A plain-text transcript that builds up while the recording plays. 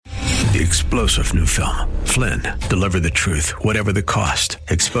the explosive new film, Flynn, deliver the truth, whatever the cost,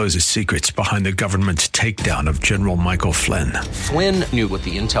 exposes secrets behind the government's takedown of General Michael Flynn. Flynn knew what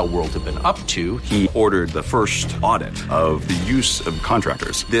the intel world had been up to. He ordered the first audit of the use of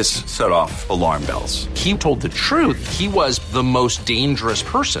contractors. This set off alarm bells. He told the truth. He was the most dangerous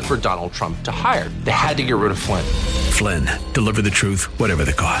person for Donald Trump to hire. They had to get rid of Flynn. Flynn, deliver the truth, whatever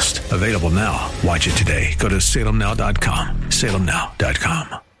the cost. Available now. Watch it today. Go to salemnow.com.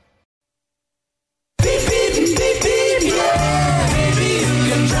 salemnow.com. Beep, beep, beep, beep, yeah. Baby,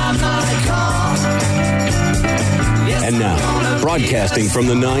 you can drive my car. Yes, and now, broadcasting from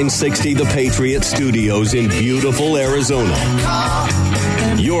the 960 The Patriot Studios in beautiful Arizona,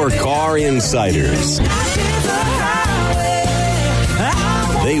 your car insiders.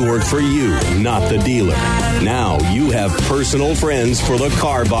 They work for you, not the dealer. Now you have personal friends for the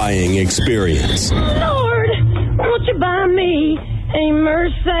car buying experience. Lord, won't you buy me a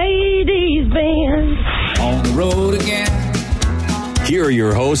Mercedes-Benz? On the road again. Here are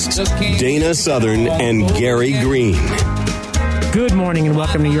your hosts, Dana Southern and Gary Green. Good morning and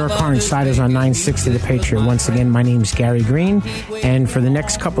welcome to Your Car Insiders on 960 The Patriot. Once again, my name's Gary Green, and for the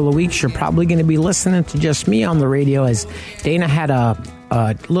next couple of weeks, you're probably going to be listening to just me on the radio as Dana had a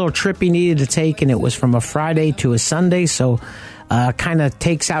little trip he needed to take, and it was from a Friday to a Sunday, so kind of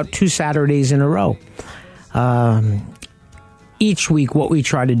takes out 2 Saturdays in a row. Each week, what we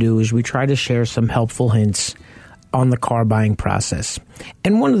try to do is we try to share some helpful hints on the car buying process.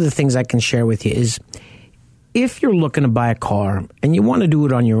 And one of the things I can share with you is if you're looking to buy a car and you want to do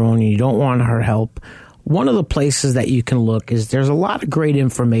it on your own and you don't want her help, one of the places that you can look is there's a lot of great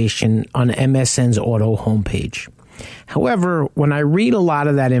information on MSN's auto homepage. However, when I read a lot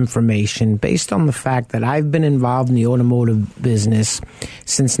of that information, based on the fact that I've been involved in the automotive business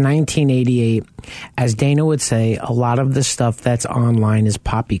since 1988, as Dana would say, a lot of the stuff that's online is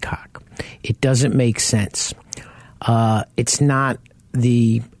poppycock. It doesn't make sense. It's not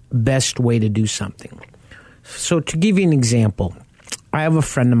the best way to do something. So to give you an example, I have a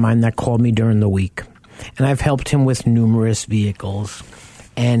friend of mine that called me during the week, and I've helped him with numerous vehicles.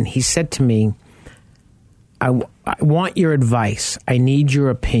 And he said to me, I want your advice. I need your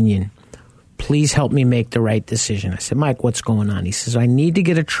opinion. Please help me make the right decision. I said, Mike, what's going on? He says, I need to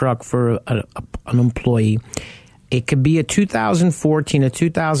get a truck for an employee. It could be a 2014, a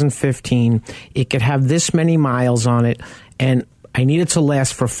 2015. It could have this many miles on it, and I need it to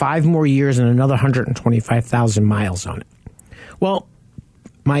last for 5 more years and another 125,000 miles on it. Well,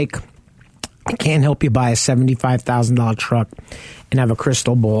 Mike, I can't help you buy a $75,000 truck and have a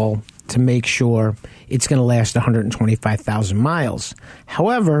crystal ball to make sure it's going to last 125,000 miles.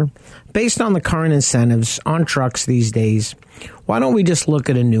 However, based on the current incentives on trucks these days, why don't we just look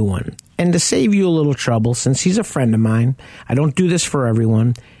at a new one? And to save you a little trouble, since he's a friend of mine, I don't do this for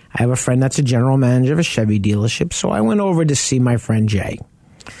everyone. I have a friend that's a general manager of a Chevy dealership, so I went over to see my friend Jay.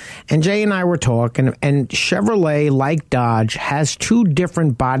 And Jay and I were talking, and Chevrolet, like Dodge, has 2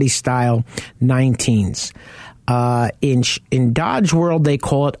 different body style 19s. In Dodge world, they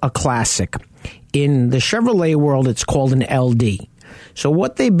call it a classic. In the Chevrolet world, it's called an LD. So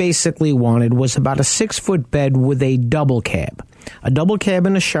what they basically wanted was about a 6-foot bed with a double cab. A double cab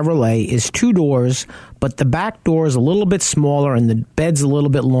in a Chevrolet is 2 doors, but the back door is a little bit smaller and the bed's a little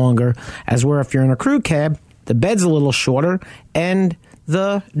bit longer, as where if you're in a crew cab, the bed's a little shorter and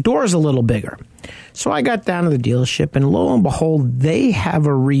the door's a little bigger. So I got down to the dealership, and lo and behold, they have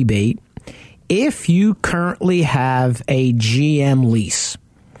a rebate if you currently have a GM lease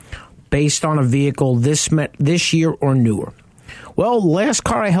based on a vehicle this year or newer. Well, the last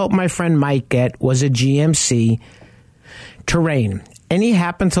car I helped my friend Mike get was a GMC Terrain, and he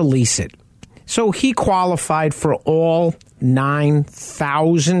happened to lease it. So he qualified for all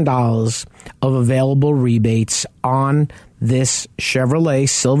 $9,000 of available rebates on this Chevrolet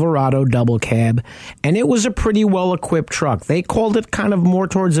Silverado double cab, and it was a pretty well-equipped truck. They called it kind of more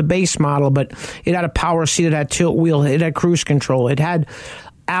towards a base model, but it had a power seat, it had tilt wheel, it had cruise control, it had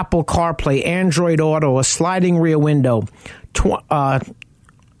Apple CarPlay, Android Auto, a sliding rear window,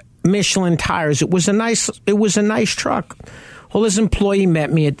 Michelin tires. It was a nice truck. Well, his employee met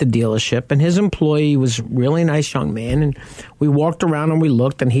me at the dealership, and his employee was a really nice young man, and we walked around and we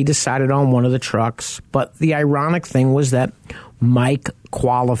looked, and he decided on one of the trucks. But the ironic thing was that Mike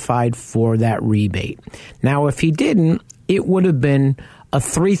qualified for that rebate. Now, if he didn't, it would have been a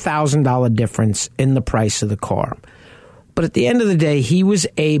 $3,000 difference in the price of the car. But at the end of the day, he was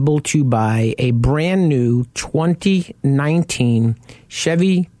able to buy a brand new 2019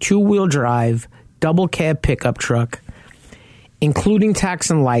 Chevy 2-wheel drive double cab pickup truck, including tax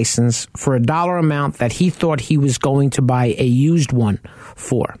and license, for a dollar amount that he thought he was going to buy a used one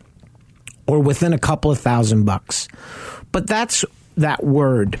for. or within a couple of $1,000. But that's that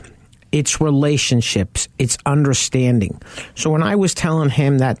word. It's relationships. It's understanding. So when I was telling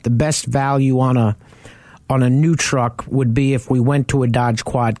him that the best value on a new truck would be if we went to a Dodge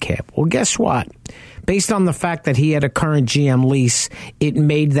Quad Cab, well, guess what? Based on the fact that he had a current GM lease, it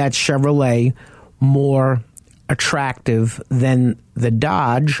made that Chevrolet more attractive than the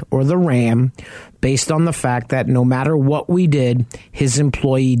Dodge or the Ram, based on the fact that no matter what we did, his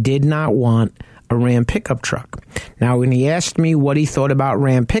employee did not want a Ram pickup truck. Now, when he asked me what he thought about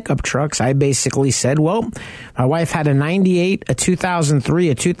Ram pickup trucks, I basically said, well, my wife had a 98, a 2003,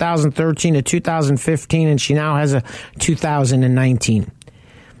 a 2013, a 2015, and she now has a 2019.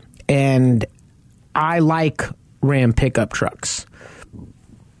 And I like Ram pickup trucks.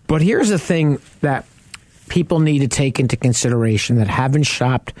 But here's the thing that people need to take into consideration that haven't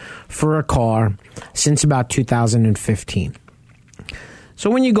shopped for a car since about 2015. So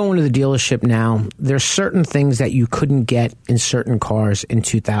when you go into the dealership now, there's certain things that you couldn't get in certain cars in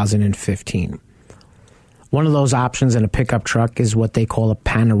 2015. One of those options in a pickup truck is what they call a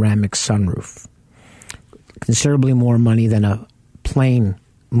panoramic sunroof. Considerably more money than a plain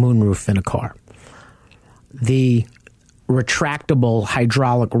moonroof in a car. The retractable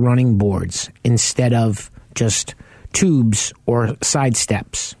hydraulic running boards instead of just tubes or side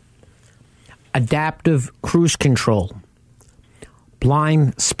steps. Adaptive cruise control.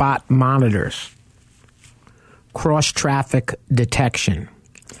 Blind spot monitors. Cross-traffic detection.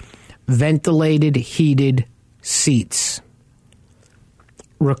 Ventilated heated seats.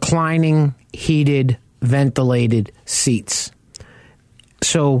 Reclining heated ventilated seats.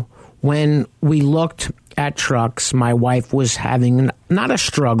 So when we looked at trucks, my wife was having not a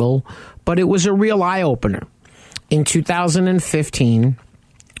struggle, but it was a real eye-opener. In 2015,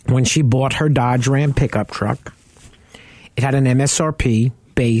 when she bought her Dodge Ram pickup truck, it had an MSRP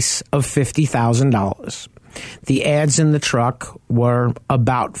base of $50,000. The ads in the truck were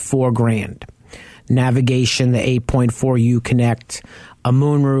about $4,000. Navigation, the 8.4U Connect, a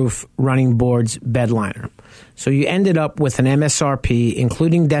moonroof, running boards, bed liner. So you ended up with an MSRP,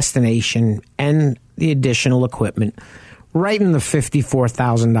 including destination and the additional equipment, right in the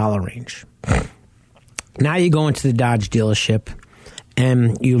 $54,000 range. Now you go into the Dodge dealership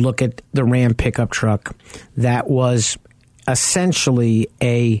and you look at the Ram pickup truck that was essentially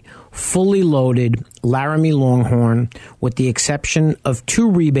a fully loaded Laramie Longhorn with the exception of two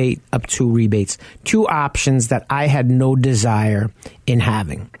options that I had no desire in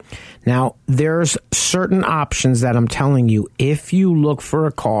having. Now, there's certain options that I'm telling you, if you look for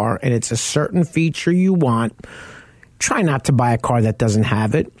a car and it's a certain feature you want, try not to buy a car that doesn't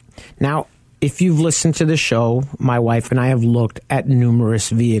have it. Now, if you've listened to the show, my wife and I have looked at numerous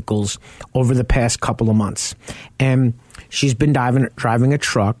vehicles over the past couple of months. And she's been driving a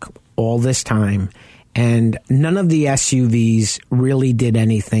truck all this time, and none of the SUVs really did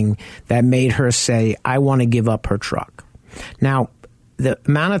anything that made her say, I want to give up her truck. Now, the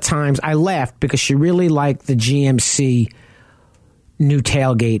amount of times I laughed because she really liked the GMC new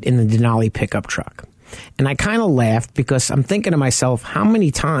tailgate in the Denali pickup truck. And I kind of laughed because I'm thinking to myself, how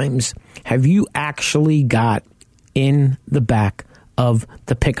many times have you actually got in the back of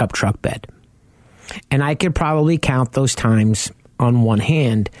the pickup truck bed? And I could probably count those times on one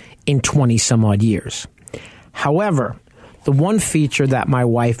hand in 20 some odd years. However, the one feature that my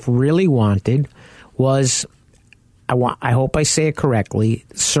wife really wanted was, I hope I say it correctly,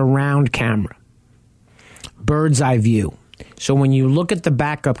 surround camera, bird's eye view. So when you look at the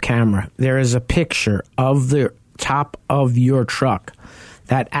backup camera, there is a picture of the top of your truck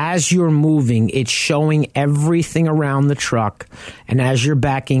that as you're moving, it's showing everything around the truck. And as you're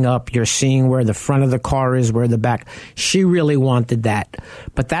backing up, you're seeing where the front of the car is, where the back. She really wanted that.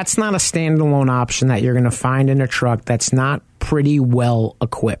 But that's not a standalone option that you're going to find in a truck that's not pretty well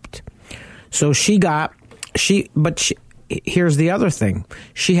equipped. So here's the other thing.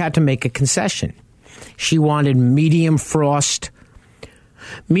 She had to make a concession. She wanted medium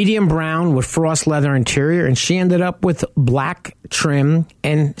brown with frost leather interior, and she ended up with black trim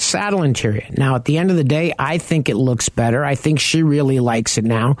and saddle interior. Now, at the end of the day, I think it looks better. I think she really likes it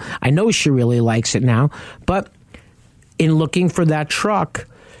now. I know she really likes it now. But in looking for that truck,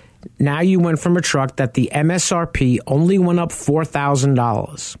 now you went from a truck that the MSRP only went up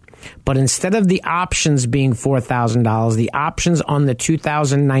 $4,000. But instead of the options being $4,000, the options on the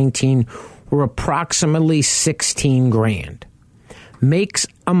 2019 were approximately $16,000. Makes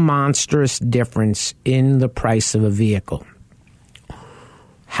a monstrous difference in the price of a vehicle.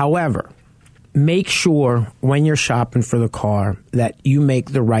 However, make sure when you're shopping for the car that you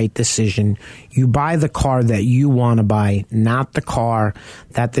make the right decision. You buy the car that you want to buy, not the car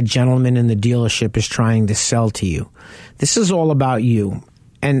that the gentleman in the dealership is trying to sell to you. This is all about you.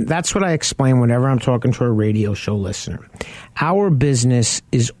 And that's what I explain whenever I'm talking to a radio show listener. Our business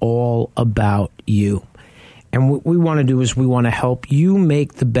is all about you. And what we want to do is we want to help you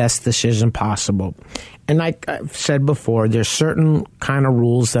make the best decision possible. And like I've said before, there's certain kind of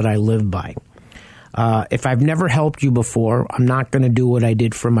rules that I live by. If I've never helped you before, I'm not going to do what I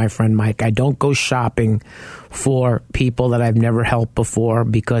did for my friend Mike. I don't go shopping for people that I've never helped before,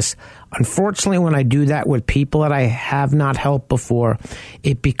 because unfortunately when I do that with people that I have not helped before,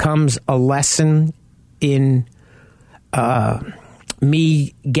 it becomes a lesson in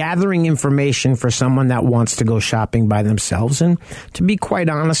me gathering information for someone that wants to go shopping by themselves. And to be quite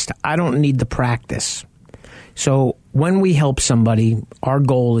honest, I don't need the practice. So when we help somebody, our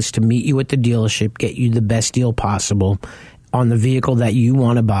goal is to meet you at the dealership, get you the best deal possible on the vehicle that you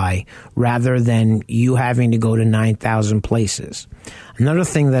want to buy, rather than you having to go to 9,000 places. Another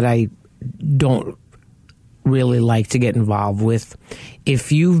thing that I don't really like to get involved with,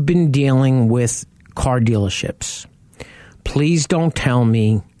 if you've been dealing with car dealerships, please don't tell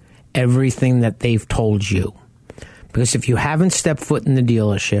me everything that they've told you. Because if you haven't stepped foot in the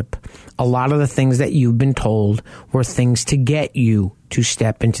dealership, a lot of the things that you've been told were things to get you to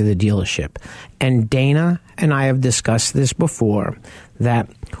step into the dealership. And Dana and I have discussed this before, that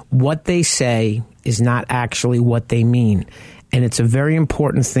what they say is not actually what they mean. And it's a very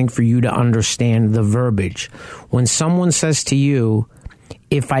important thing for you to understand the verbiage. When someone says to you,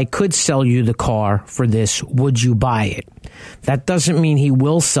 if I could sell you the car for this, would you buy it? That doesn't mean he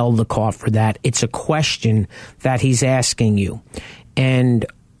will sell the car for that. It's a question that he's asking you. And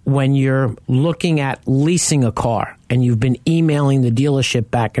when you're looking at leasing a car and you've been emailing the dealership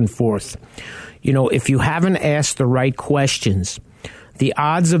back and forth, you know, if you haven't asked the right questions, the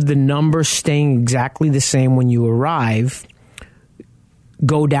odds of the number staying exactly the same when you arrive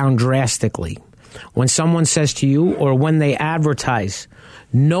go down drastically. When someone says to you, or when they advertise,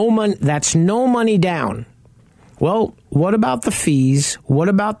 no money, that's no money down. Well, what about the fees? What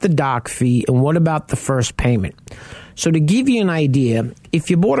about the doc fee? And what about the first payment? So to give you an idea,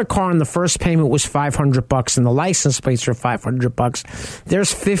 if you bought a car and the first payment was $500 and the license plates are $500,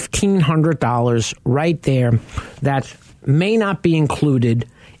 there's $1,500 right there that may not be included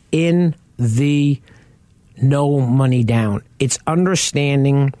in the no money down. It's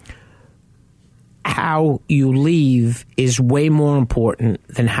understanding how you leave is way more important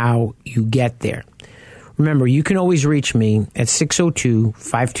than how you get there. Remember, you can always reach me at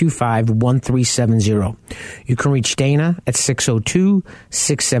 602-525-1370. You can reach Dana at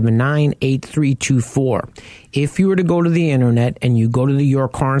 602-679-8324. If you were to go to the internet and you go to the Your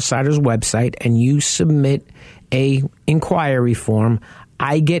Car Insider's website and you submit a inquiry form,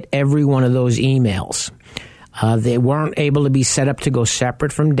 I get every one of those emails. They weren't able to be set up to go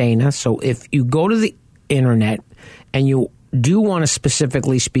separate from Dana. So if you go to the internet and you do want to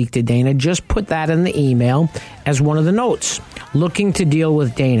specifically speak to Dana, just put that in the email as one of the notes. Looking to deal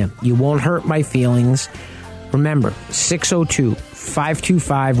with Dana. You won't hurt my feelings. Remember,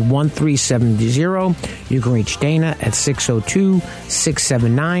 602-525-1370. You can reach Dana at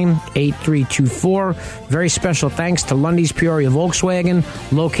 602-679-8324. Very special thanks to Lundy's Peoria Volkswagen,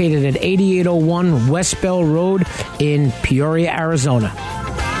 located at 8801 West Bell Road in Peoria, Arizona.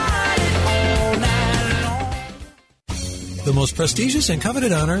 The most prestigious and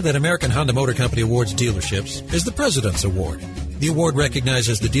coveted honor that American Honda Motor Company awards dealerships is the President's Award. The award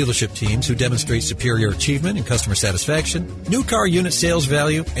recognizes the dealership teams who demonstrate superior achievement in customer satisfaction, new car unit sales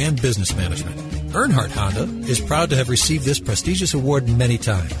value, and business management. Earnhardt Honda is proud to have received this prestigious award many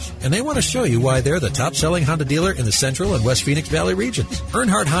times, and they want to show you why they're the top-selling Honda dealer in the Central and West Phoenix Valley regions.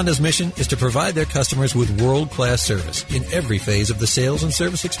 Earnhardt Honda's mission is to provide their customers with world-class service in every phase of the sales and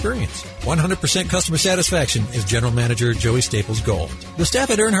service experience. 100% customer satisfaction is General Manager Joey Staples' goal. The staff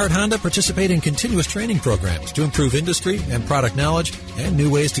at Earnhardt Honda participate in continuous training programs to improve industry and product knowledge and new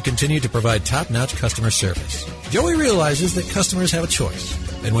ways to continue to provide top-notch customer service. Joey realizes that customers have a choice,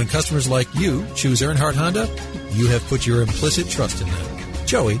 and when customers like you choose Earnhardt Honda, you have put your implicit trust in them.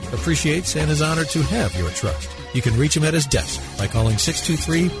 Joey appreciates and is honored to have your trust. You can reach him at his desk by calling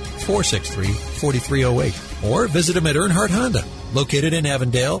 623-463-4308 or visit him at Earnhardt Honda, located in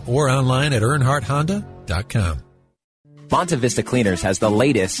Avondale, or online at earnhardthonda.com. Monta Vista Cleaners has the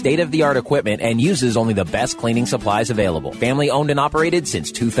latest state-of-the-art equipment and uses only the best cleaning supplies available. Family owned and operated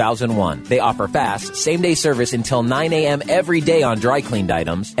since 2001. They offer fast, same-day service until 9 a.m. every day on dry cleaned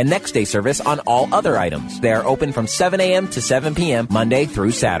items and next-day service on all other items. They are open from 7 a.m. to 7 p.m. Monday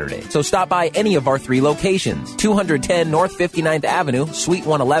through Saturday. So stop by any of our 3 locations: 210 North 59th Avenue, Suite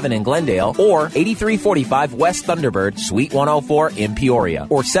 111 in Glendale, or 8345 West Thunderbird, Suite 104 in Peoria,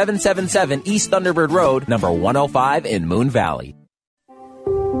 or 777 East Thunderbird Road, number 105 in Moon Valley.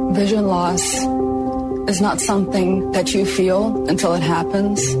 Vision loss is not something that you feel until it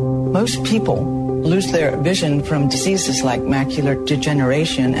happens. Most people lose their vision from diseases like macular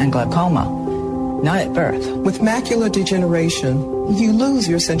degeneration and glaucoma, not at birth. With macular degeneration, you lose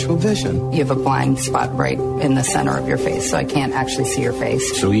your central vision. You have a blind spot right in the center of your face, so I can't actually see your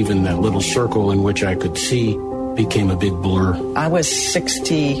face. So even that little circle in which I could see became a big blur. I was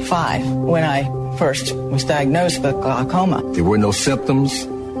 65 when I first was diagnosed with glaucoma. There were no symptoms.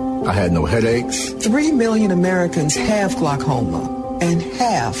 I had no headaches. 3 million Americans have glaucoma, and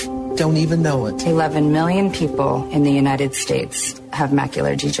half don't even know it. 11 million people in the United States have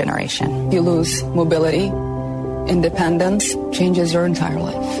macular degeneration. You lose mobility, independence, changes your entire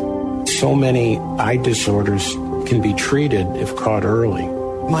life. So many eye disorders can be treated if caught early.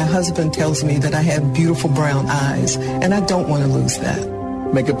 My husband tells me that I have beautiful brown eyes, and I don't want to lose that.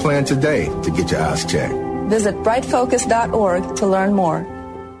 Make a plan today to get your eyes checked. Visit brightfocus.org to learn more.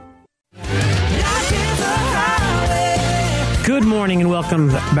 Good morning and welcome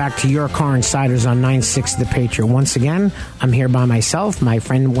back to Your Car Insiders on 960 The Patriot. Once again, I'm here by myself. My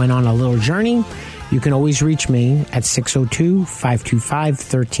friend went on a little journey. You can always reach me at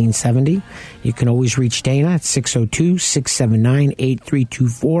 602-525-1370. You can always reach Dana at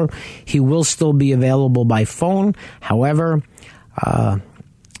 602-679-8324. He will still be available by phone. However,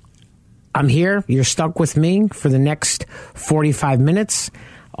 I'm here. You're stuck with me for the next 45 minutes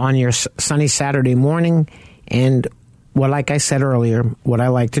on your sunny Saturday morning. And like I said earlier, what I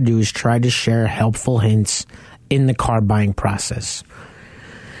like to do is try to share helpful hints in the car buying process.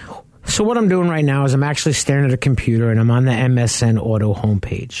 So what I'm doing right now is I'm actually staring at a computer and I'm on the MSN Auto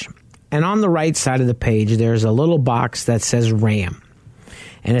homepage. And on the right side of the page, there's a little box that says Ram.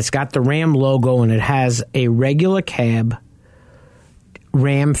 And it's got the Ram logo and it has a regular cab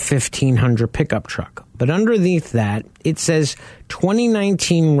Ram 1500 pickup truck. But underneath that, it says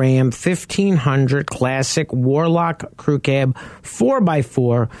 2019 Ram 1500 Classic Warlock Crew Cab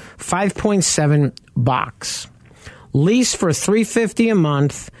 4x4 5.7 box. Lease for $350 a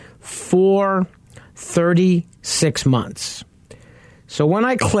month for 36 months. So when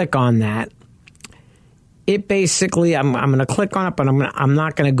I click on that, it basically, I'm going to click on it, but I'm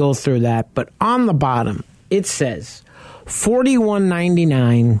not going to go through that. But on the bottom, it says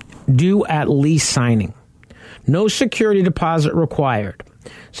 $41.99 due at lease signing. No security deposit required.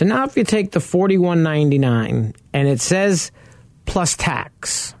 So now if you take the $41.99 and it says plus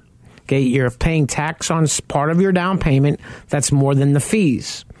tax, okay, you're paying tax on part of your down payment that's more than the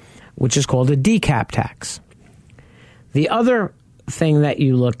fees, which is called a decap tax. The other thing that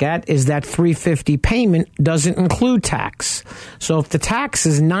you look at is that $350 payment doesn't include tax. So if the tax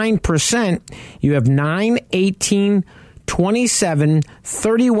is 9%, you have 9, 18, 27,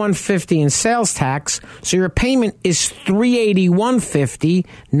 31.50 in sales tax. So your payment is $381.50,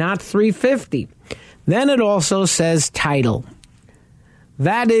 not $350. Then it also says title.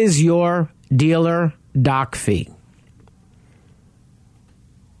 That is your dealer doc fee.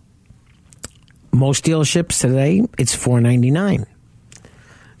 Most dealerships today, it's $4.99.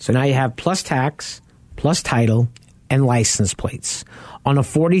 So now you have plus tax, plus title, and license plates. On a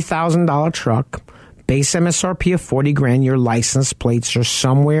 $40,000 truck, base MSRP of $40,000, your license plates are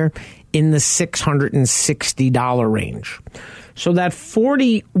somewhere in the $660 range. So that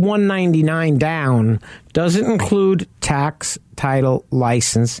 $41.99 down doesn't include tax, title,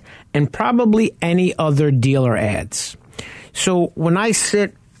 license, and probably any other dealer ads. So when I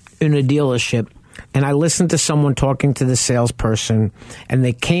sit in a dealership and I listen to someone talking to the salesperson and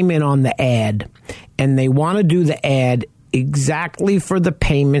they came in on the ad and they want to do the ad exactly for the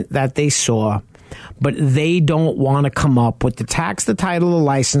payment that they saw, but they don't want to come up with the tax, the title, the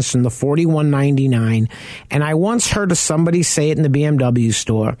license, and the $41.99. And I once heard somebody say it in the BMW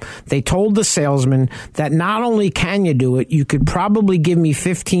store. They told the salesman that not only can you do it, you could probably give me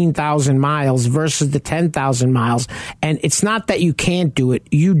 15,000 miles versus the 10,000 miles. And it's not that you can't do it.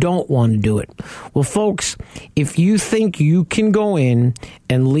 You don't want to do it. Well, folks, if you think you can go in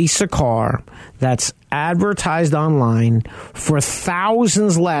and lease a car that's advertised online for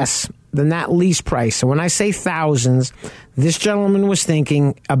thousands less than that lease price. So when I say thousands, this gentleman was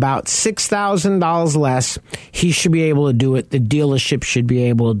thinking about $6,000 less. He should be able to do it. The dealership should be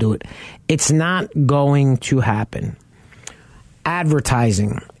able to do it. It's not going to happen.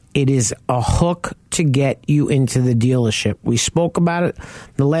 Advertising. It is a hook to get you into the dealership. We spoke about it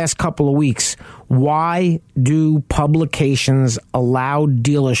the last couple of weeks. Why do publications allow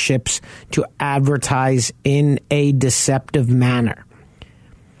dealerships to advertise in a deceptive manner?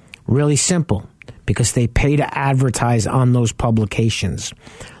 Really simple, because they pay to advertise on those publications.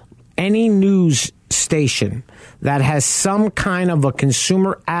 Any news station that has some kind of a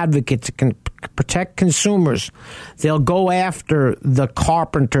consumer advocate to protect consumers, they'll go after the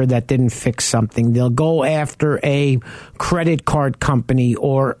carpenter that didn't fix something. They'll go after a credit card company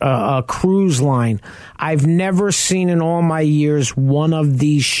or a cruise line. I've never seen in all my years one of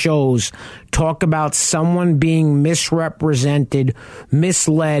these shows talk about someone being misrepresented,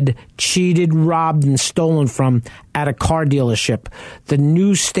 misled, cheated, robbed, and stolen from at a car dealership. The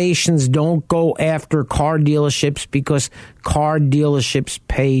news stations don't go after car dealerships because car dealerships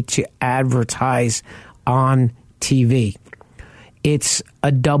pay to advertise on TV. It's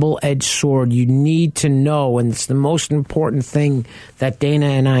a double-edged sword. You need to know, and it's the most important thing that Dana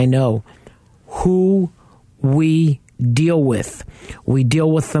and I know, who we deal with. We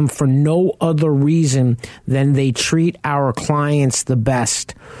deal with them for no other reason than they treat our clients the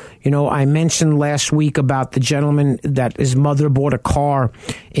best. You know, I mentioned last week about the gentleman that his mother bought a car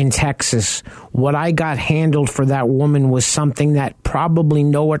in Texas. What I got handled for that woman was something that probably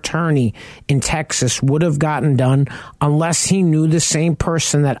no attorney in Texas would have gotten done unless he knew the same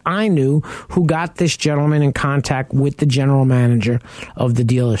person that I knew who got this gentleman in contact with the general manager of the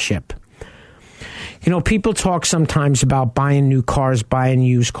dealership. You know, people talk sometimes about buying new cars, buying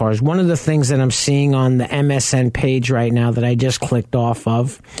used cars. One of the things that I'm seeing on the MSN page right now that I just clicked off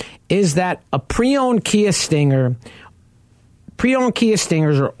of is that a pre-owned Kia Stingers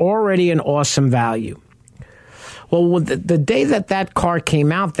are already an awesome value. Well, the day that car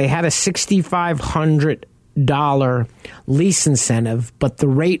came out, they had a $6,500 lease incentive, but the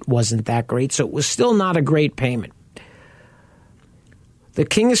rate wasn't that great, so it was still not a great payment. The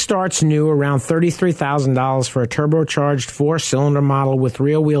Kia starts new around $33,000 for a turbocharged four-cylinder model with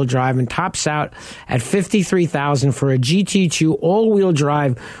rear-wheel drive and tops out at $53,000 for a GT2 all-wheel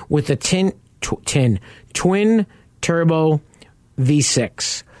drive with a twin turbo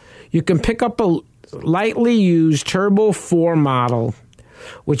V6. You can pick up a lightly used Turbo 4 model,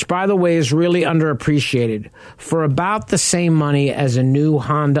 which, by the way, is really underappreciated, for about the same money as a new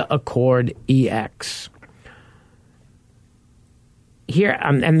Honda Accord EX. Here,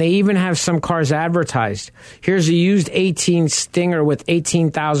 and they even have some cars advertised. Here's a used 18 Stinger with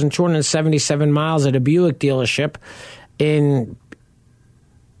 18,277 miles at a Buick dealership. It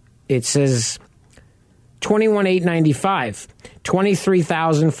says $21,895,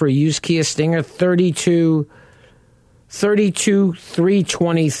 $23,000 for a used Kia Stinger,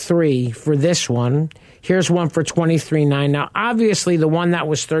 $32,323 for this one. Here's one for $23,900. Now, obviously, the one that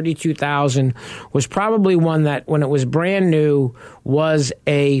was $32,000 was probably one that, when it was brand new, was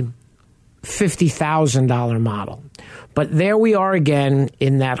a $50,000 model. But there we are again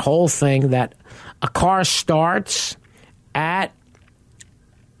in that whole thing that a car starts at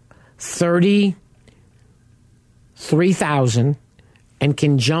 $33,000 and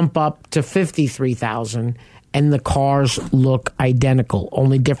can jump up to $53,000. And the cars look identical.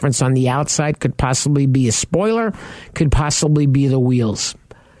 Only difference on the outside could possibly be a spoiler, could possibly be the wheels.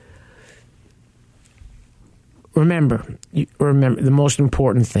 Remember the most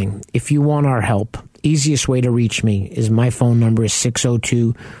important thing. If you want our help, easiest way to reach me is my phone number is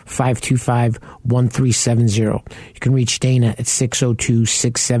 602-525-1370. You can reach Dana at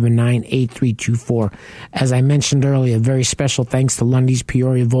 602-679-8324. As I mentioned earlier, very special thanks to Lundy's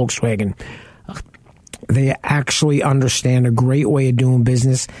Peoria Volkswagen. They actually understand a great way of doing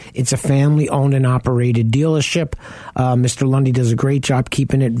business. It's a family-owned and operated dealership. Mr. Lundy does a great job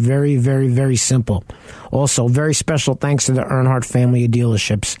keeping it very, very, very simple. Also, very special thanks to the Earnhardt family of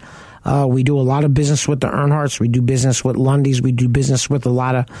dealerships. We do a lot of business with the Earnhardts. We do business with Lundy's. We do business with a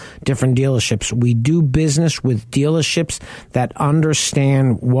lot of different dealerships. We do business with dealerships that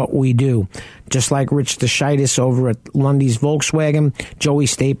understand what we do. Just like Rich DeShitis over at Lundy's Volkswagen, Joey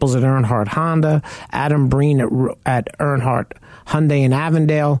Staples at Earnhardt Honda, Adam Breen at Earnhardt Hyundai in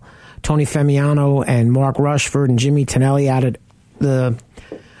Avondale, Tony Femiano and Mark Rushford and Jimmy Tonelli out at the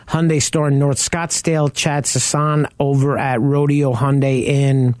Hyundai store in North Scottsdale, Chad Sasson over at Rodeo Hyundai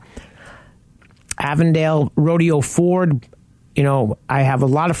in Avondale, Rodeo Ford I have a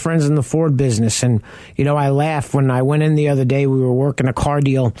lot of friends in the Ford business, and, I laughed when I went in the other day. We were working a car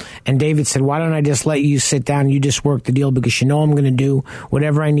deal, and David said, why don't I just let you sit down and you just work the deal, because I'm going to do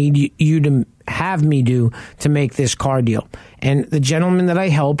whatever I need you to have me do to make this car deal. And the gentleman that I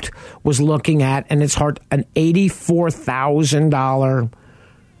helped was looking at, and it's hard, an $84,000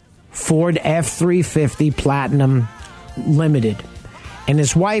 Ford F-350 Platinum Limited. And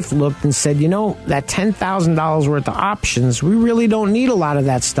his wife looked and said, that $10,000 worth of options, we really don't need a lot of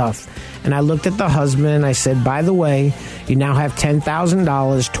that stuff. And I looked at the husband and I said, by the way, you now have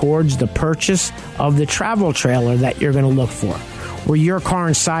 $10,000 towards the purchase of the travel trailer that you're going to look for. We're Your Car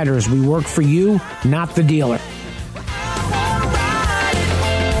Insiders. We work for you, not the dealer.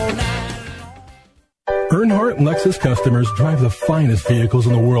 Earnhardt Lexus customers drive the finest vehicles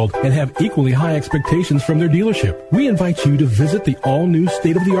in the world and have equally high expectations from their dealership. We invite you to visit the all-new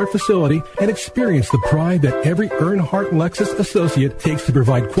state-of-the-art facility and experience the pride that every Earnhardt Lexus associate takes to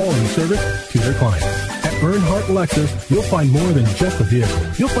provide quality service to their clients. At Earnhardt Lexus, you'll find more than just a vehicle.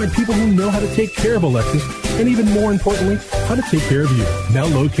 You'll find people who know how to take care of a Lexus, and even more importantly, how to take care of you. Now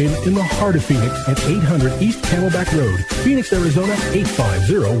located in the heart of Phoenix at 800 East Camelback Road, Phoenix, Arizona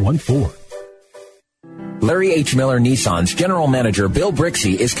 85014. Larry H. Miller Nissan's General Manager Bill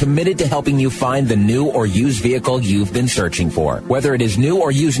Brixey is committed to helping you find the new or used vehicle you've been searching for. Whether it is new or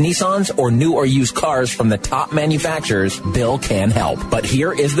used Nissans or new or used cars from the top manufacturers, Bill can help. But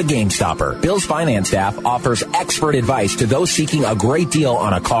here is the game stopper. Bill's finance staff offers expert advice to those seeking a great deal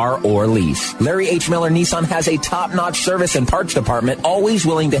on a car or lease. Larry H. Miller Nissan has a top-notch service and parts department always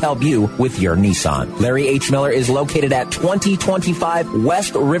willing to help you with your Nissan. Larry H. Miller is located at 2025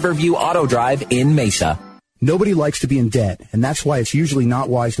 West Riverview Auto Drive in Mesa. Nobody likes to be in debt, and that's why it's usually not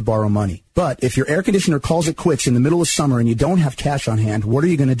wise to borrow money. But if your air conditioner calls it quits in the middle of summer and you don't have cash on hand, what are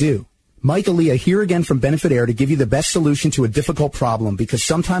you going to do? Mike Aaliyah here again from Benefit Air to give you the best solution to a difficult problem, because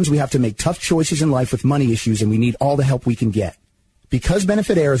sometimes we have to make tough choices in life with money issues, and we need all the help we can get. Because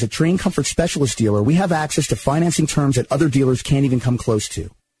Benefit Air is a Train Comfort Specialist dealer, we have access to financing terms that other dealers can't even come close to.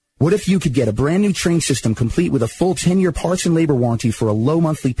 What if you could get a brand new train system complete with a full 10-year parts and labor warranty for a low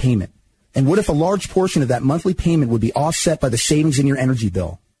monthly payment? And what if a large portion of that monthly payment would be offset by the savings in your energy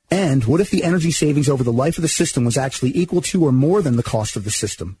bill? And what if the energy savings over the life of the system was actually equal to or more than the cost of the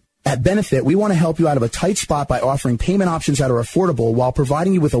system? At Benefit, we want to help you out of a tight spot by offering payment options that are affordable while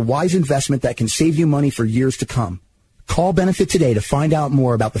providing you with a wise investment that can save you money for years to come. Call Benefit today to find out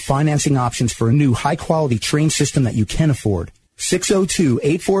more about the financing options for a new high-quality train system that you can afford.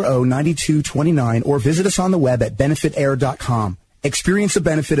 602-840-9229 or visit us on the web at benefitair.com. Experience the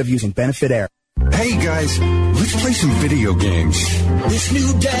benefit of using Benefit Air. Hey guys, let's play some video games. This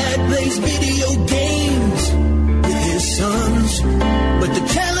new dad plays video games with his sons, but the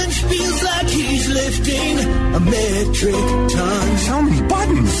challenge feels like he's lifting a metric ton. So many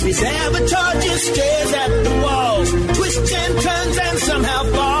buttons. His avatar just stares at the walls, twists and turns and somehow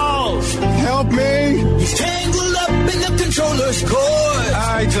falls. Help me. He's tangled up in the controller's cord.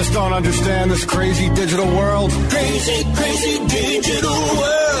 I just don't understand this crazy digital world. Crazy, crazy digital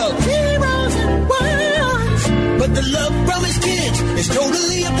world. Heroes and worlds. But the love from his kids is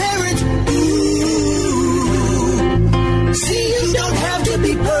totally apparent. Ooh. See, you don't have to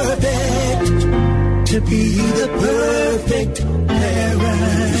be perfect to be the perfect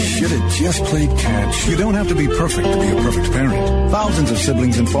parent. Should have just played catch. You don't have to be perfect to be a perfect parent. Thousands of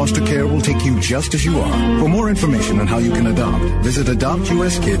siblings in foster care will take you just as you are. For more information on how you can adopt, visit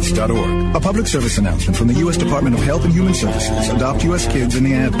adoptuskids.org. A public service announcement from the U.S. Department of Health and Human Services, Adopt U.S. Kids, and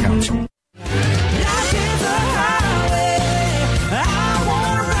the Ad Council.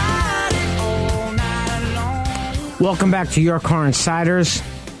 Welcome back to Your Car Insiders.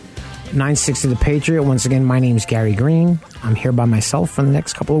 960 The Patriot. Once again, my name's Gary Green. I'm here by myself for the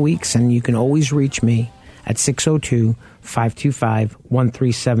next couple of weeks, and you can always reach me at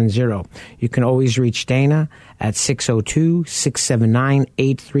 602-525-1370. You can always reach Dana at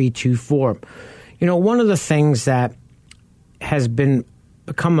 602-679-8324. One of the things that has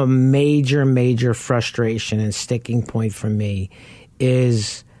become a major frustration and sticking point for me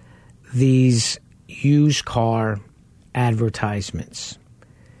is these used car advertisements.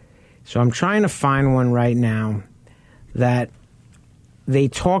 So I'm trying to find one right now that they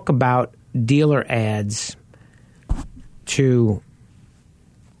talk about dealer ads to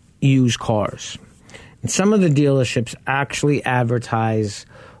used cars. And some of the dealerships actually advertise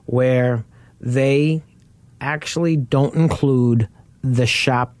where they actually don't include the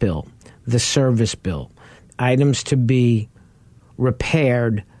shop bill, the service bill, items to be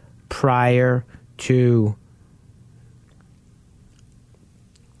repaired prior to.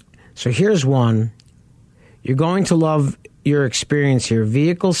 So here's one. You're going to love your experience here.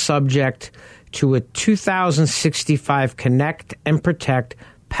 Vehicle subject to a 2065 Connect and Protect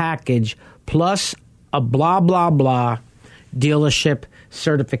package plus a blah, blah, blah dealership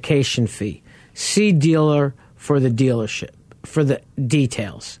certification fee. See dealer for the dealership, for the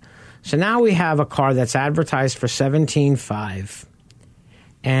details. So now we have a car that's advertised for $17,500,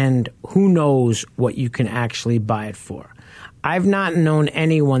 and who knows what you can actually buy it for. I've not known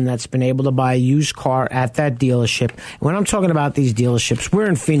anyone that's been able to buy a used car at that dealership. When I'm talking about these dealerships, we're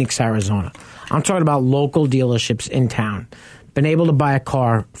in Phoenix, Arizona. I'm talking about local dealerships in town. Been able to buy a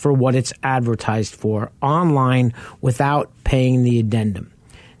car for what it's advertised for online without paying the addendum.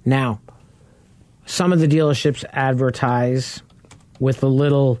 Now, some of the dealerships advertise with a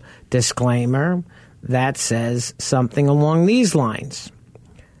little disclaimer that says something along these lines.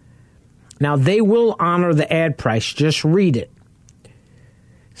 Now, they will honor the ad price. Just read it.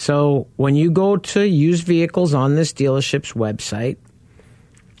 So when you go to used vehicles on this dealership's website,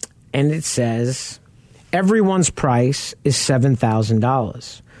 and it says everyone's price is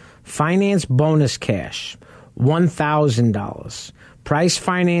 $7,000. Finance bonus cash, $1,000. Price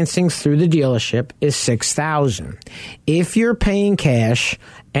financing through the dealership is $6,000. If you're paying cash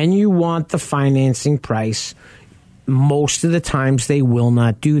and you want the financing price, most of the times they will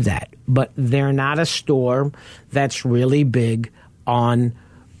not do that. But they're not a store that's really big on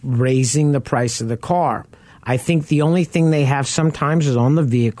raising the price of the car. I think the only thing they have sometimes is on the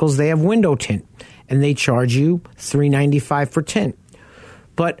vehicles, they have window tint, and they charge you $395 for tint.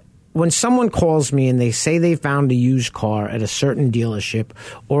 But when someone calls me and they say they found a used car at a certain dealership,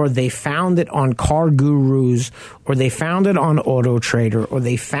 or they found it on Car Gurus, or they found it on Auto Trader, or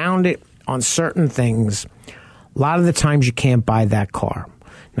they found it on certain things, a lot of the times you can't buy that car.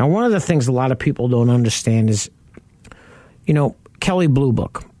 Now, one of the things a lot of people don't understand is, Kelley Blue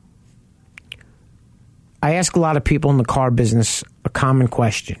Book. I ask a lot of people in the car business a common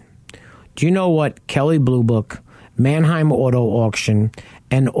question. Do you know what Kelley Blue Book, Manheim Auto Auction,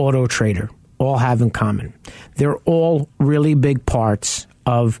 and Auto Trader all have in common? They're all really big parts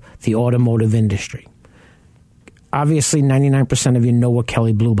of the automotive industry. Obviously, 99% of you know what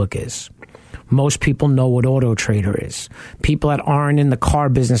Kelley Blue Book is. Most people know what Auto Trader is. People that aren't in the car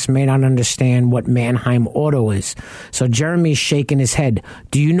business may not understand what Manheim Auto is. So Jeremy's shaking his head.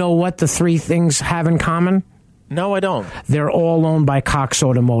 Do you know what the three things have in common? No, I don't. They're all owned by Cox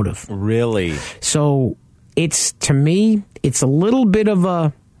Automotive. Really? So to me, it's a little bit of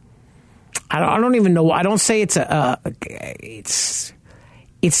a, I don't even know. I don't say it's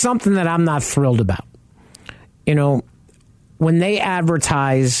it's something that I'm not thrilled about. When they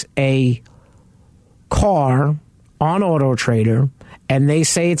advertise a car on Auto Trader and they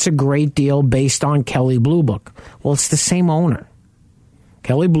say it's a great deal based on Kelley Blue Book, well, it's the same owner.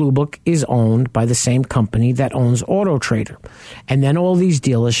 Kelley Blue Book is owned by the same company that owns Auto Trader. And then all these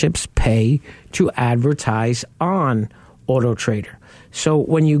dealerships pay to advertise on Auto Trader. So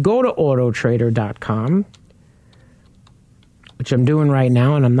when you go to autotrader.com, which I'm doing right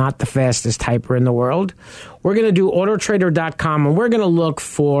now, and I'm not the fastest typer in the world, we're going to do autotrader.com, and we're going to look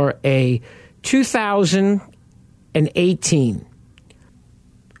for a 2018.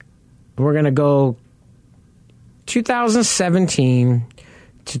 We're going to go 2017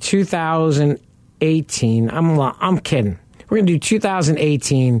 to 2018. I'm kidding. We're going to do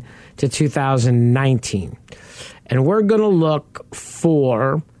 2018 to 2019. And we're going to look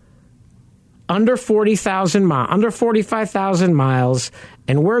for under 40,000 miles, under 45,000 miles,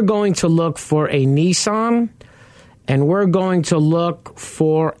 and we're going to look for a Nissan, and we're going to look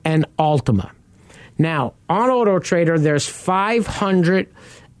for an Altima. Now, on Auto Trader, there's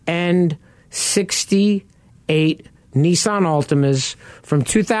 568 Nissan Altimas from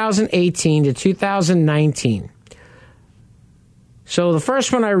 2018 to 2019. So the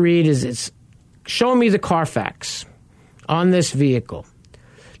first one I read is, it's show me the Carfax on this vehicle.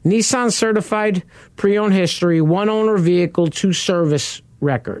 Nissan certified pre-owned history, one owner vehicle, 2 service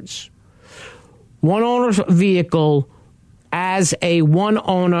records. One owner vehicle as a one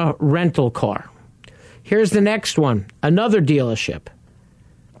owner rental car. Here's the next one, another dealership.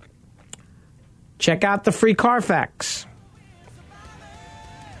 Check out the free Carfax.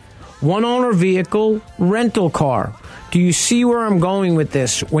 One owner vehicle, rental car. Do you see where I'm going with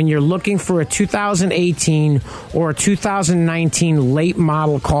this? When you're looking for a 2018 or a 2019 late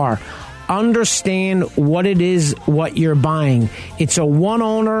model car, understand what it is, what you're buying. It's a one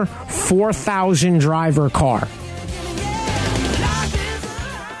owner, 4,000 driver car.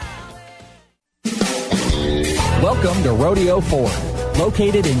 Welcome to Rodeo Ford,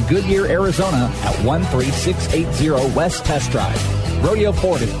 located in Goodyear, Arizona at 13680 West Test Drive. Rodeo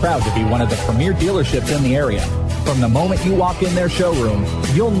Ford is proud to be one of the premier dealerships in the area. From the moment you walk in their showroom,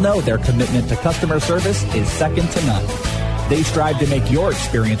 you'll know their commitment to customer service is second to none. They strive to make your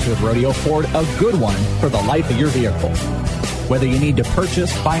experience with Rodeo Ford a good one for the life of your vehicle. Whether you need to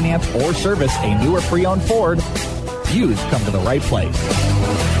purchase, finance, or service a new or pre-owned Ford, you've come to the right place.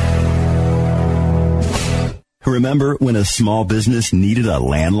 Remember when a small business needed a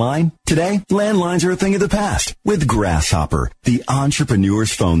landline? Today, landlines are a thing of the past with Grasshopper, the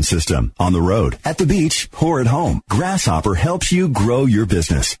entrepreneur's phone system. On the road, at the beach, or at home, Grasshopper helps you grow your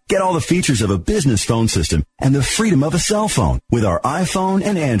business. Get all the features of a business phone system and the freedom of a cell phone with our iPhone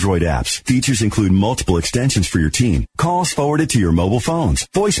and Android apps. Features include multiple extensions for your team, calls forwarded to your mobile phones,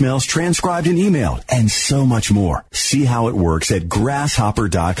 voicemails transcribed and emailed, and so much more. See how it works at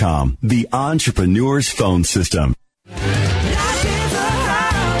grasshopper.com, the entrepreneur's phone system.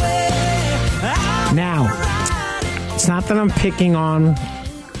 Now, it's not that I'm picking on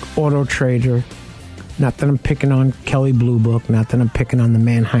Auto Trader, not that I'm picking on Kelley Blue Book, not that I'm picking on the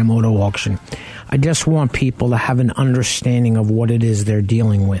Mannheim Auto Auction. I just want people to have an understanding of what it is they're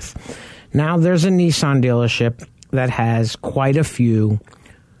dealing with. Now, there's a Nissan dealership that has quite a few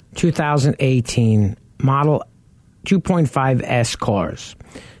 2018 model 2.5S cars.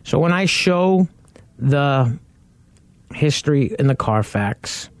 So when I show the history in the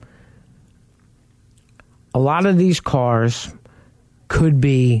Carfax, a lot of these cars could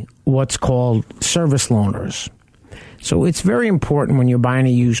be what's called service loaners. So it's very important when you're buying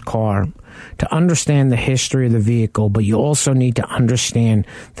a used car to understand the history of the vehicle, but you also need to understand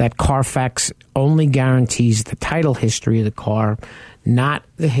that Carfax only guarantees the title history of the car, not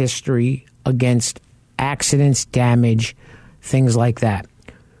the history against accidents, damage, things like that.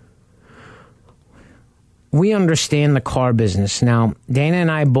 We understand the car business. Now, Dana and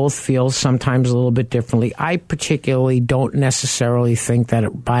I both feel sometimes a little bit differently. I particularly don't necessarily think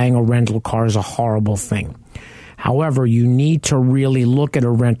that buying a rental car is a horrible thing. However, you need to really look at a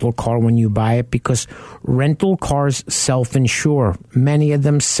rental car when you buy it because rental cars self-insure. Many of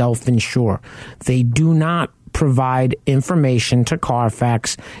them self-insure. They do not provide information to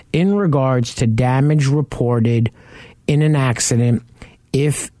Carfax in regards to damage reported in an accident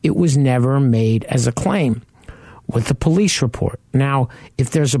if it was never made as a claim with a police report. Now,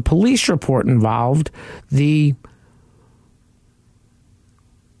 if there's a police report involved, the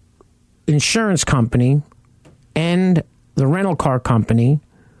insurance company and the rental car company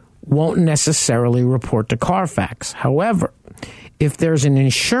won't necessarily report to Carfax. However, if there's an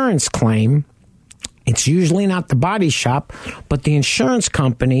insurance claim, it's usually not the body shop, but the insurance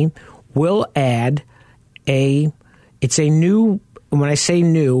company will add it's a new, when I say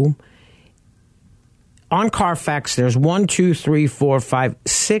new, on Carfax, there's 1, 2, 3, 4, 5,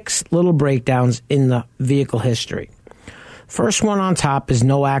 6 little breakdowns in the vehicle history. First one on top is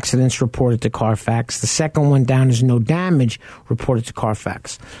no accidents reported to Carfax. The second one down is no damage reported to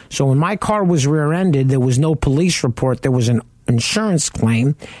Carfax. So when my car was rear-ended, there was no police report. There was an insurance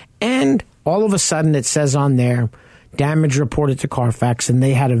claim. And all of a sudden it says on there, damage reported to Carfax. And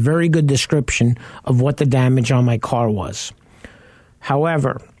they had a very good description of what the damage on my car was.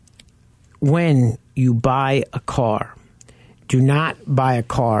 However, when you buy a car, do not buy a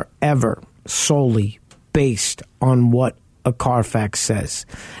car ever solely based on what a Carfax says.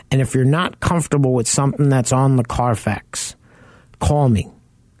 And if you're not comfortable with something that's on the Carfax, call me.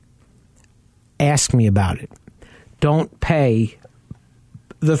 Ask me about it. Don't pay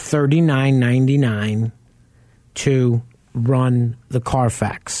the $39.99 to run the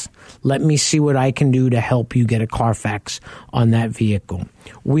Carfax. Let me see what I can do to help you get a Carfax on that vehicle.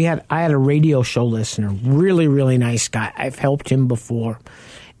 I had a radio show listener, really, really nice guy. I've helped him before,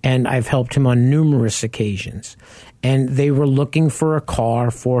 and I've helped him on numerous occasions. And they were looking for a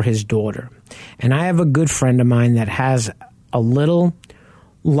car for his daughter. And I have a good friend of mine that has a little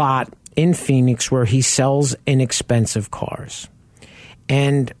lot in Phoenix where he sells inexpensive cars.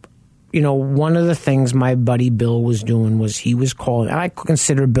 And you know, one of the things my buddy Bill was doing was he was calling, and I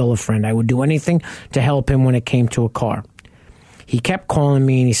consider Bill a friend. I would do anything to help him when it came to a car. He kept calling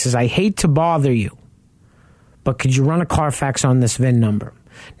me and he says, I hate to bother you, but could you run a Carfax on this VIN number?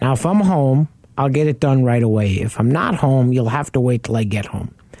 Now, if I'm home, I'll get it done right away. If I'm not home, you'll have to wait till I get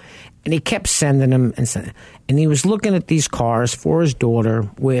home. And he kept sending them and he was looking at these cars for his daughter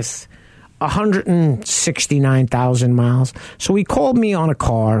with 169,000 miles. So he called me on a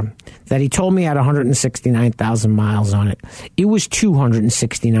car that he told me had 169,000 miles on it. It was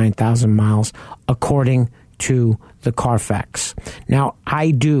 269,000 miles according to the Carfax. Now,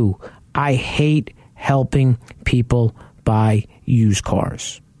 I hate helping people buy used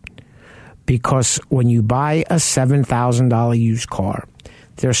cars. Because when you buy a $7,000 used car,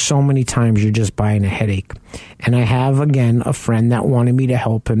 there's so many times you're just buying a headache. And I have, again, a friend that wanted me to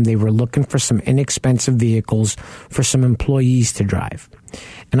help him. They were looking for some inexpensive vehicles for some employees to drive.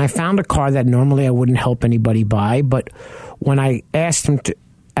 And I found a car that normally I wouldn't help anybody buy, but when I asked him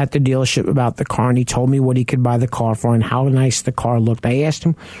at the dealership about the car, and he told me what he could buy the car for and how nice the car looked, I asked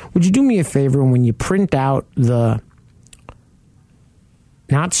him, would you do me a favor when you print out the,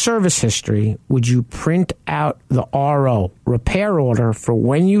 not service history, would you print out the RO, repair order, for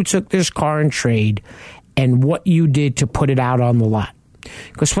when you took this car in trade and what you did to put it out on the lot?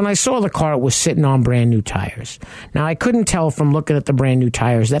 Because when I saw the car, it was sitting on brand new tires. Now, I couldn't tell from looking at the brand new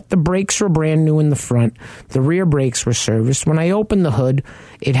tires that the brakes were brand new in the front. The rear brakes were serviced. When I opened the hood,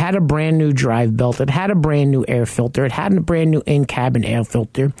 it had a brand new drive belt. It had a brand new air filter. It had a brand new in-cabin air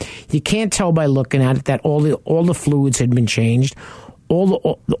filter. You can't tell by looking at it that all the fluids had been changed. All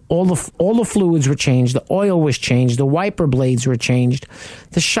the fluids were changed. The oil was changed. The wiper blades were changed.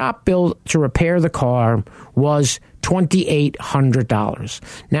 The shop bill to repair the car was $2,800.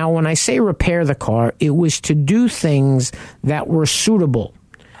 Now, when I say repair the car, it was to do things that were suitable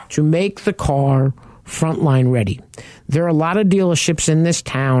to make the car frontline ready. There are a lot of dealerships in this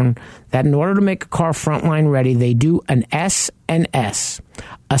town that in order to make a car frontline ready, they do an S&S,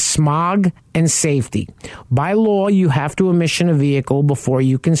 a smog and safety. By law, you have to emission a vehicle before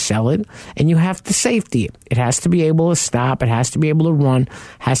you can sell it, and you have to safety it. It has to be able to stop. It has to be able to run,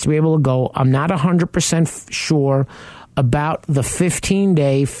 has to be able to go. I'm not 100% sure about the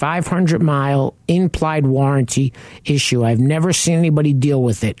 15-day, 500-mile implied warranty issue. I've never seen anybody deal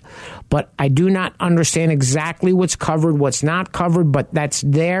with it. But I do not understand exactly what's covered, what's not covered, but that's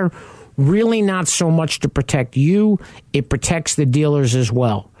there really not so much to protect you. It protects the dealers as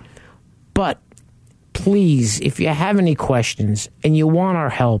well. But please, if you have any questions and you want our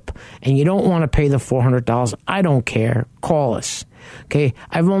help and you don't want to pay the $400, I don't care. Call us. Okay,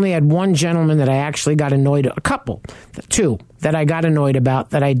 I've only had one gentleman that I actually got annoyed, two that I got annoyed about,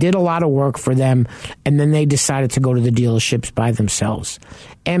 that I did a lot of work for them, and then they decided to go to the dealerships by themselves.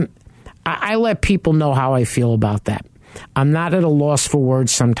 And I let people know how I feel about that. I'm not at a loss for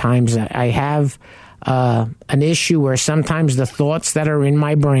words sometimes. I have an issue where sometimes the thoughts that are in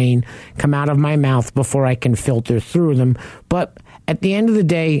my brain come out of my mouth before I can filter through them. But at the end of the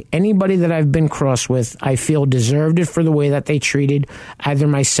day, anybody that I've been cross with, I feel deserved it for the way that they treated either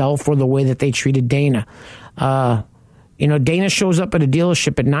myself or the way that they treated Dana. Dana shows up at a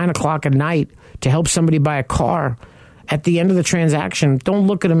dealership at 9 o'clock at night to help somebody buy a car. At the end of the transaction, don't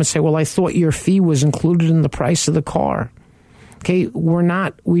look at him and say, well, I thought your fee was included in the price of the car. Okay,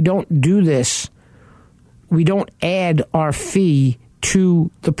 we don't do this. We don't add our fee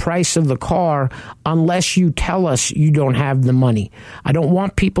to the price of the car unless you tell us you don't have the money. I don't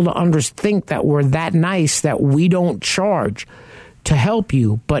want people to think that we're that nice that we don't charge to help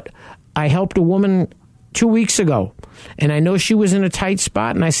you. But I helped a woman 2 weeks ago, and I know she was in a tight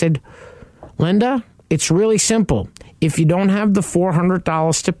spot, and I said, Linda, it's really simple. If you don't have the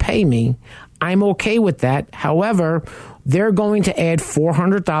 $400 to pay me, I'm okay with that. However, they're going to add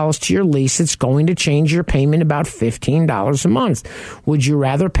 $400 to your lease. It's going to change your payment about $15 a month. Would you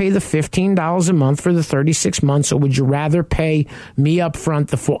rather pay the $15 a month for the 36 months, or would you rather pay me up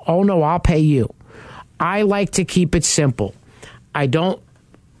front oh, no, I'll pay you. I like to keep it simple. I don't,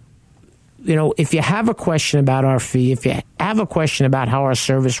 if you have a question about our fee, if you have a question about how our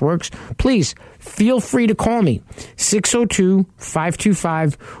service works, please feel free to call me,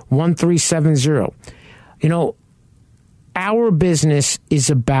 602-525-1370. Our business is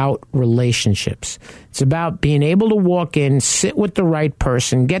about relationships. It's about being able to walk in, sit with the right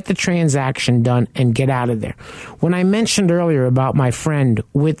person, get the transaction done, and get out of there. When I mentioned earlier about my friend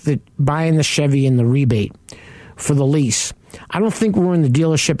with buying the Chevy and the rebate for the lease, I don't think we were in the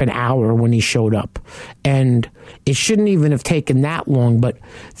dealership an hour when he showed up. And it shouldn't even have taken that long, but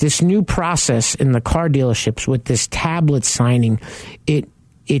this new process in the car dealerships with this tablet signing,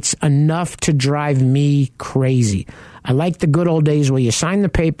 it's enough to drive me crazy. I like the good old days where you sign the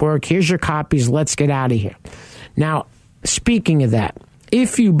paperwork, here's your copies, let's get out of here. Now, speaking of that,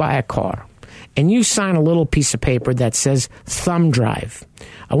 if you buy a car and you sign a little piece of paper that says thumb drive,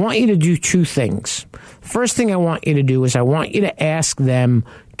 I want you to do two things. First thing I want you to do is I want you to ask them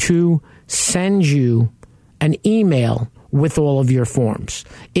to send you an email with all of your forms,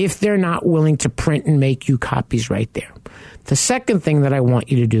 if they're not willing to print and make you copies right there. The second thing that I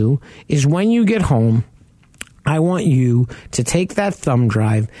want you to do is when you get home, I want you to take that thumb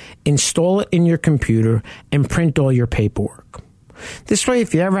drive, install it in your computer, and print all your paperwork. This way,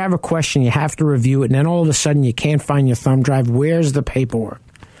 if you ever have a question, you have to review it, and then all of a sudden you can't find your thumb drive. Where's the paperwork?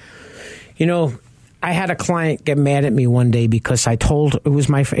 I had a client get mad at me one day because it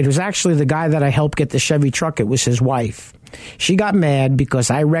was actually the guy that I helped get the Chevy truck. It was his wife. She got mad because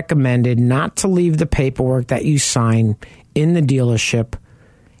I recommended not to leave the paperwork that you sign in the dealership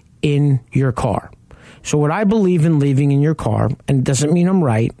in your car. So what I believe in leaving in your car, and it doesn't mean I'm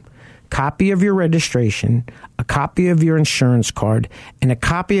right, copy of your registration, a copy of your insurance card, and a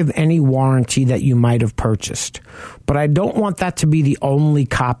copy of any warranty that you might have purchased. But I don't want that to be the only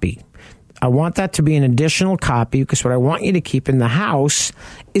copy. I want that to be an additional copy, because what I want you to keep in the house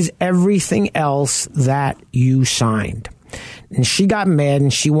is everything else that you signed. And she got mad,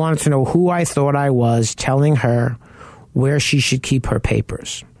 and she wanted to know who I thought I was telling her where she should keep her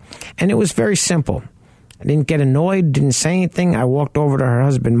papers. And it was very simple. I didn't get annoyed, didn't say anything. I walked over to her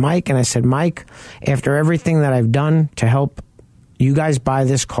husband, Mike, and I said, Mike, after everything that I've done to help you guys buy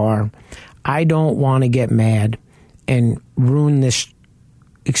this car, I don't want to get mad and ruin this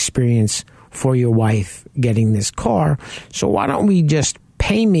experience for your wife getting this car. So why don't we just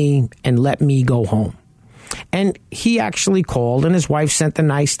pay me and let me go home? And he actually called, and his wife sent a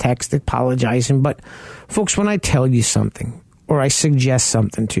nice text apologizing. But folks, when I tell you something or I suggest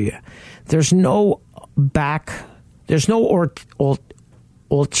something to you, there's no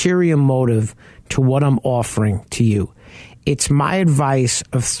ulterior motive to what I'm offering to you. It's my advice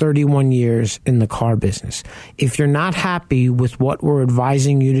of 31 years in the car business. If you're not happy with what we're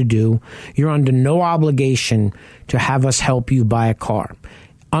advising you to do, you're under no obligation to have us help you buy a car.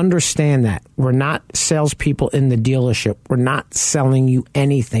 Understand that. We're not salespeople in the dealership. We're not selling you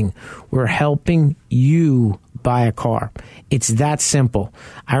anything. We're helping you buy a car. It's that simple.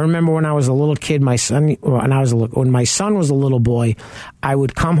 I remember when I was a little kid, when my son was a little boy, I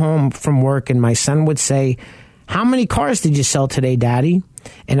would come home from work and my son would say, "How many cars did you sell today, Daddy?"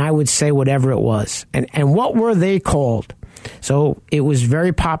 And I would say whatever it was. And what were they called? So it was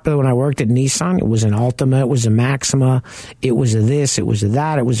very popular when I worked at Nissan. It was an Altima, it was a Maxima, it was a this, it was a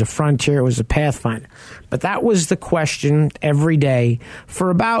that, it was a Frontier, it was a Pathfinder. But that was the question every day for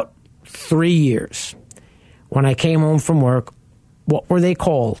about 3 years. When I came home from work, what were they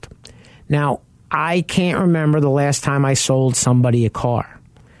called? Now, I can't remember the last time I sold somebody a car.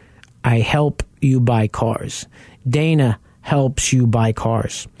 I help you buy cars. Dana helps you buy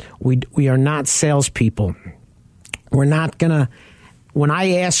cars. We are not salespeople. We're not going to, when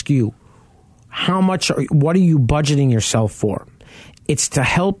I ask you, what are you budgeting yourself for? It's to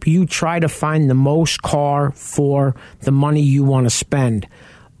help you try to find the most car for the money you want to spend.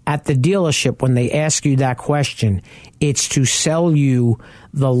 At the dealership, when they ask you that question, it's to sell you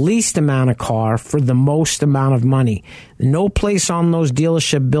the least amount of car for the most amount of money. No place on those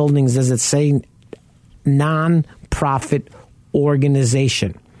dealership buildings does it say non-profit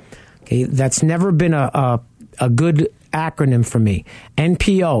organization. Okay, that's never been a good acronym for me.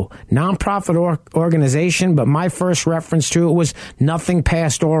 NPO, nonprofit organization, but my first reference to it was nothing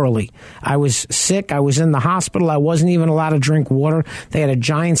passed orally. I was sick. I was in the hospital. I wasn't even allowed to drink water. They had a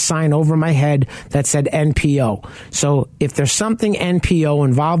giant sign over my head that said NPO. So if there's something NPO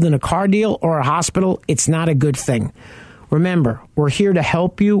involved in a car deal or a hospital, it's not a good thing. Remember, we're here to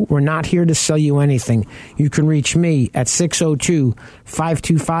help you. We're not here to sell you anything. You can reach me at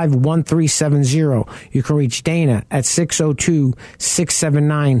 602-525-1370. You can reach Dana at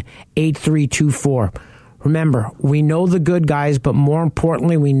 602-679-8324. Remember, we know the good guys, but more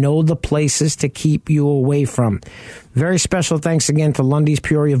importantly, we know the places to keep you away from. Very special thanks again to Lundy's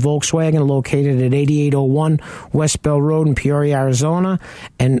Peoria Volkswagen, located at 8801 West Bell Road in Peoria, Arizona.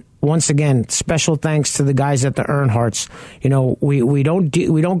 And once again, special thanks to the guys at the Earnhardts. You know, we don't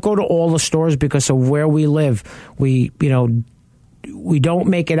go to all the stores because of where we live. We don't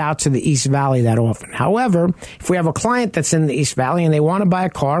make it out to the East Valley that often. However, if we have a client that's in the East Valley and they want to buy a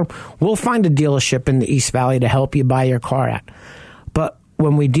car, we'll find a dealership in the East Valley to help you buy your car at. But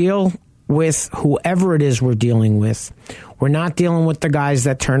when we deal with whoever it is we're dealing with, we're not dealing with the guys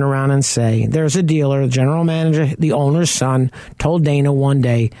that turn around and say, there's a dealer, the general manager, the owner's son, told Dana one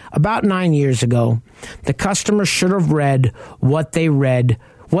day, about 9 years ago, the customer should have read, what they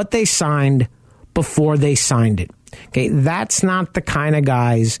signed before they signed it. Okay, that's not the kind of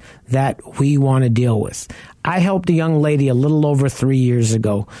guys that we want to deal with. I helped a young lady a little over 3 years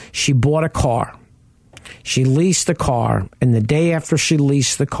ago. She bought a car. She leased the car, and the day after she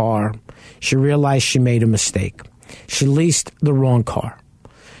leased the car, she realized she made a mistake. She leased the wrong car.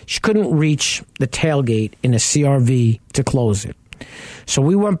 She couldn't reach the tailgate in a CRV to close it. So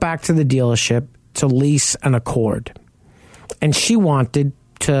we went back to the dealership to lease an Accord. And she wanted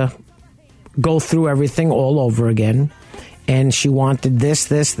to go through everything all over again and she wanted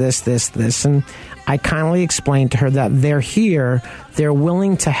this. And I kindly explained to her that they're here, they're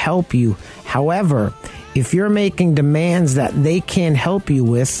willing to help you. However, if you're making demands that they can't help you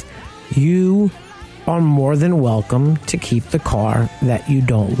with, you are more than welcome to keep the car that you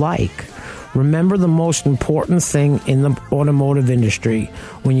don't like. Remember the most important thing in the automotive industry.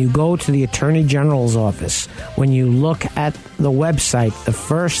 When you go to the Attorney General's office, when you look at the website, the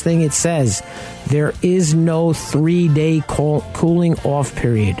first thing it says, there is no 3-day cooling off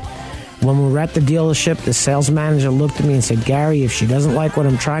period. When we were at the dealership, the sales manager looked at me and said, Gary, if she doesn't like what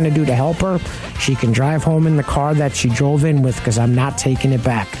I'm trying to do to help her, she can drive home in the car that she drove in with because I'm not taking it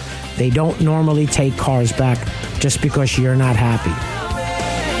back. They don't normally take cars back just because you're not happy.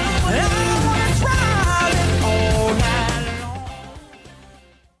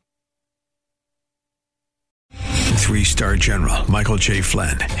 Three-star General Michael J.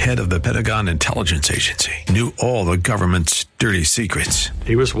 Flynn, head of the Pentagon Intelligence Agency, knew all the government's dirty secrets.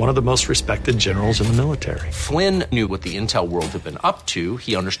 He was one of the most respected generals in the military. Flynn knew what the intel world had been up to.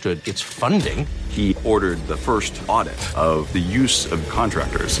 He understood its funding. He ordered the first audit of the use of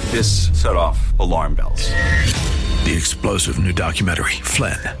contractors. This set off alarm bells. The explosive new documentary,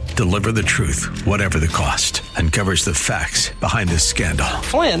 Flynn, Deliver the Truth, Whatever the Cost, uncovers the facts behind this scandal.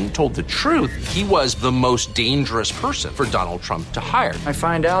 Flynn told the truth. He was the most dangerous person for Donald Trump to hire. I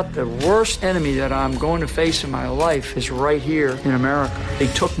find out the worst enemy that I'm going to face in my life is right here in America. They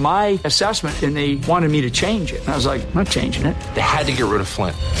took my assessment and they wanted me to change it. And I was like, I'm not changing it. They had to get rid of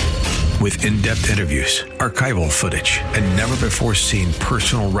Flynn. With in-depth interviews, archival footage, and never-before-seen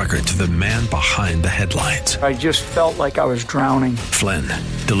personal records of the man behind the headlines. I just felt like I was drowning. Flynn,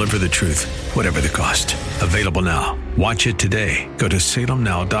 Deliver the Truth, Whatever the Cost. Available now. Watch it today. Go to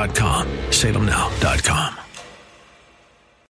salemnow.com. salemnow.com.